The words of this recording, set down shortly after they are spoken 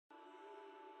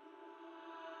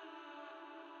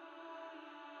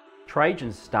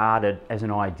Trajan started as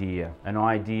an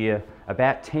idea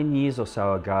about 10 years or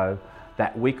so ago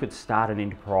that we could start an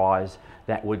enterprise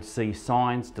that would see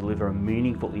science deliver a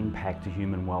meaningful impact to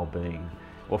human well-being.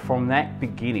 Well, from that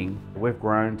beginning, we've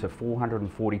grown to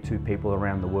 442 people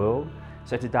around the world.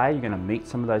 So today you're going to meet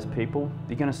some of those people,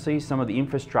 you're going to see some of the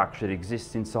infrastructure that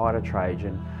exists inside of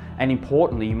Trajan, and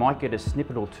importantly you might get a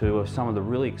snippet or two of some of the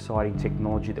really exciting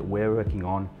technology that we're working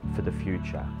on for the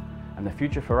future. And the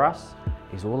future for us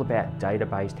is all about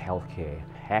data-based healthcare.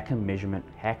 How can measurement,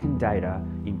 how can data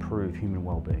improve human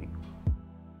well-being?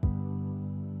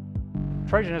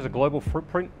 Trajan has a global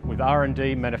footprint with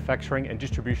R&D, manufacturing and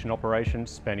distribution operations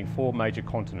spanning 4 major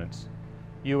continents: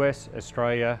 US,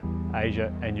 Australia,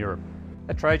 Asia and Europe.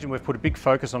 At Trajan, we've put a big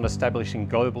focus on establishing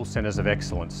global centres of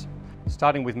excellence.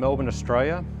 Starting with Melbourne,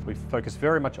 Australia, we've focused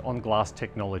very much on glass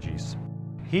technologies.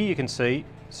 Here you can see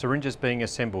syringes being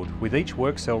assembled, with each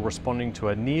work cell responding to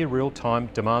a near real-time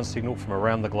demand signal from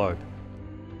around the globe.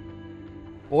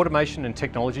 Automation and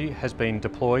technology has been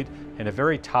deployed in a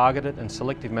very targeted and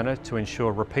selective manner to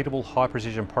ensure repeatable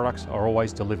high-precision products are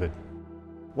always delivered.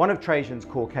 One of Trajan's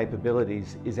core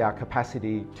capabilities is our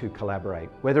capacity to collaborate,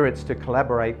 whether it's to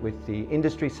collaborate with the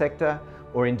industry sector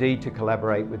or indeed to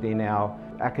collaborate within our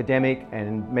academic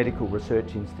and medical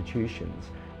research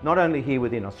institutions. Not only here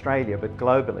within Australia, but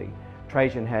globally,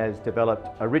 Trajan has developed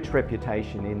a rich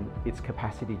reputation in its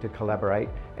capacity to collaborate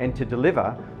and to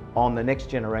deliver on the next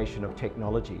generation of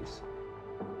technologies.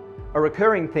 A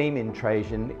recurring theme in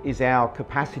Trajan is our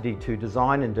capacity to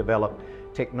design and develop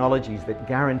technologies that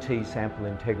guarantee sample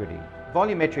integrity.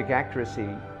 Volumetric accuracy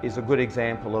is a good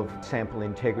example of sample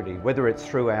integrity, whether it's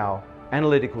through our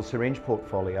analytical syringe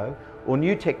portfolio or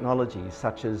new technologies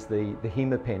such as the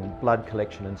HemoPen blood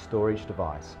collection and storage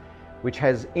device, which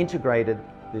has integrated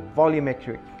the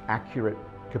volumetric accurate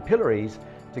capillaries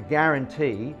to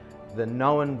guarantee the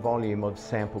known volume of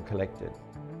sample collected.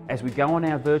 As we go on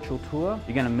our virtual tour,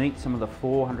 you're going to meet some of the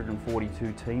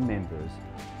 442 team members.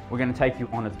 We're going to take you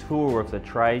on a tour of the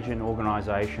Trajan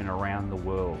organisation around the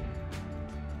world.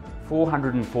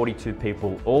 442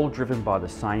 people, all driven by the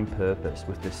same purpose,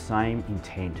 with the same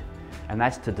intent, and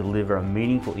that's to deliver a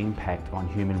meaningful impact on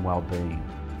human well-being.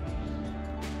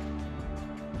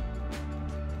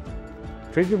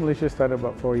 Trajan Malaysia started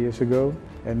about 4 years ago,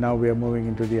 and now we are moving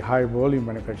into the high volume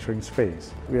manufacturing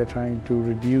space. We are trying to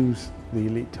reduce the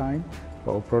lead time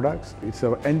for our products. It's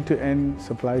an end-to-end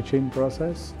supply chain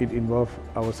process. It involves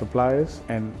our suppliers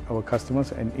and our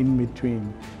customers, and in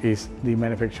between is the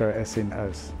manufacturer, as in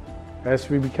us. As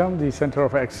we become the center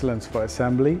of excellence for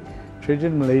assembly,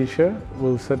 Trajan Malaysia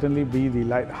will certainly be the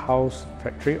lighthouse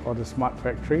factory or the smart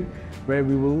factory, where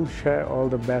we will share all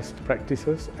the best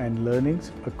practices and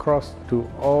learnings across to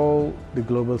all the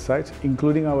global sites,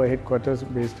 including our headquarters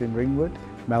based in Ringwood,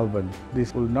 Melbourne.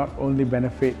 This will not only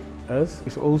benefit us,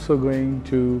 it's also going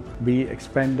to be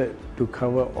expanded to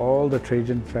cover all the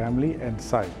Trajan family and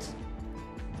sites.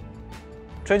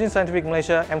 Trajan Scientific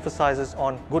Malaysia emphasizes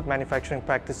on good manufacturing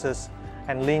practices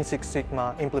and Lean Six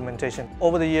Sigma implementation.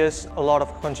 Over the years, a lot of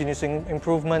continuous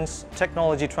improvements,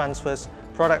 technology transfers,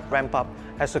 product ramp-up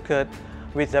has occurred,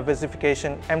 with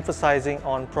diversification emphasizing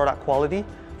on product quality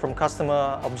from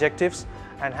customer objectives,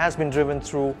 and has been driven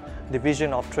through the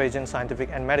vision of Trajan Scientific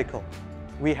and Medical.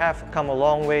 We have come a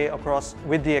long way across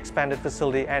with the expanded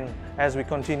facility, and as we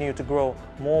continue to grow,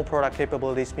 more product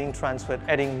capabilities being transferred,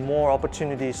 adding more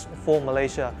opportunities for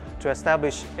Malaysia to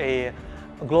establish a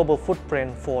global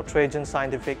footprint for Trajan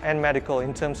Scientific and Medical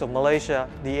in terms of Malaysia,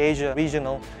 the Asia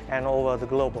regional, and over the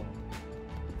global.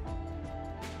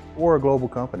 We're a global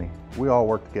company. We all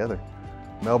work together.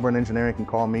 Melbourne Engineering can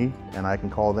call me and I can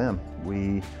call them.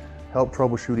 We help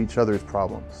troubleshoot each other's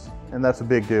problems. And that's a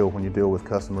big deal when you deal with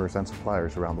customers and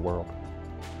suppliers around the world.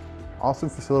 Austin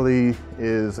facility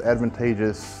is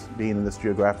advantageous being in this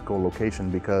geographical location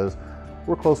because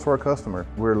we're close to our customer.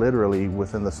 We're literally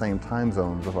within the same time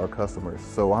zones of our customers.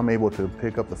 So I'm able to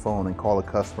pick up the phone and call a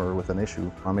customer with an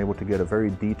issue. I'm able to get a very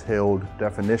detailed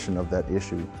definition of that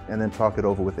issue and then talk it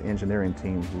over with the engineering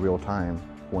team real time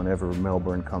whenever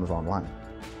Melbourne comes online.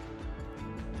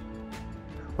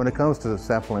 When it comes to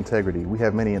sample integrity, we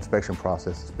have many inspection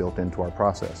processes built into our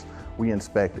process. We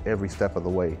inspect every step of the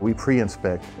way. We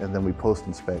pre-inspect and then we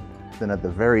post-inspect. Then at the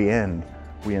very end,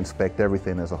 we inspect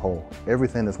everything as a whole.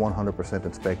 Everything is 100%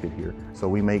 inspected here, so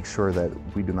we make sure that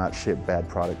we do not ship bad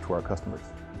product to our customers.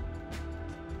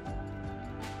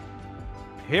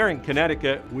 Here in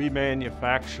Connecticut, we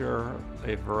manufacture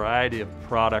a variety of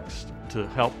products to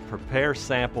help prepare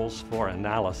samples for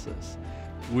analysis.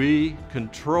 We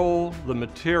control the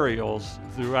materials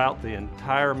throughout the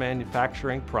entire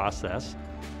manufacturing process.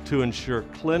 to ensure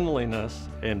cleanliness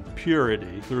and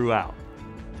purity throughout.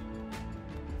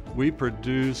 We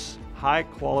produce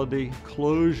high-quality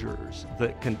closures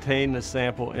that contain the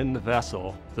sample in the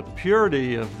vessel. The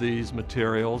purity of these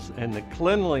materials and the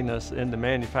cleanliness in the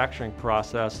manufacturing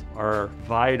process are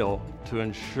vital to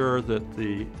ensure that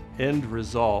the end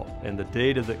result and the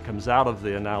data that comes out of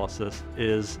the analysis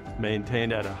is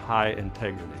maintained at a high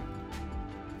integrity.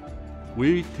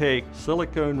 We take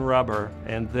silicone rubber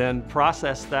and then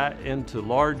process that into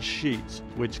large sheets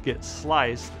which get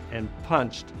sliced and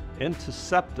punched into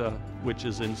septa, which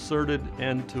is inserted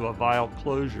into a vial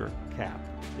closure cap.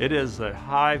 It is a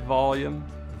high volume,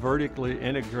 vertically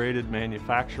integrated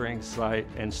manufacturing site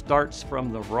and starts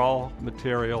from the raw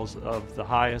materials of the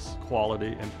highest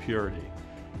quality and purity.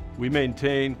 We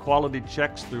maintain quality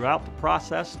checks throughout the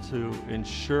process to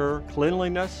ensure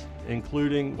cleanliness,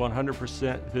 including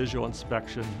 100% visual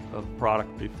inspection of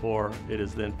product before it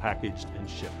is then packaged and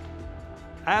shipped.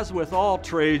 As with all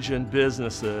Trajan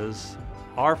businesses,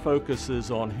 our focus is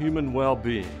on human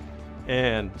well-being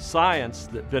and science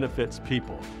that benefits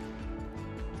people.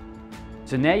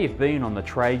 So now you've been on the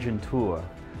Trajan tour.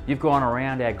 You've gone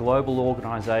around our global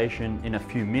organisation in a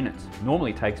few minutes.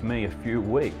 Normally it takes me a few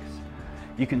weeks.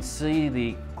 You can see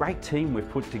the great team we've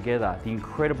put together, the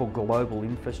incredible global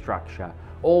infrastructure,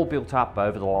 all built up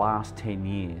over the last 10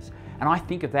 years. And I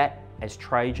think of that as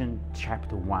Trajan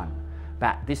Chapter 1.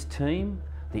 But this team,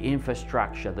 the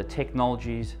infrastructure, the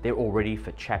technologies, they're all ready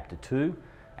for Chapter 2.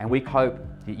 And we hope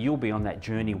that you'll be on that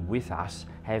journey with us,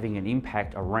 having an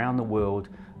impact around the world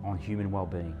on human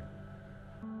well-being.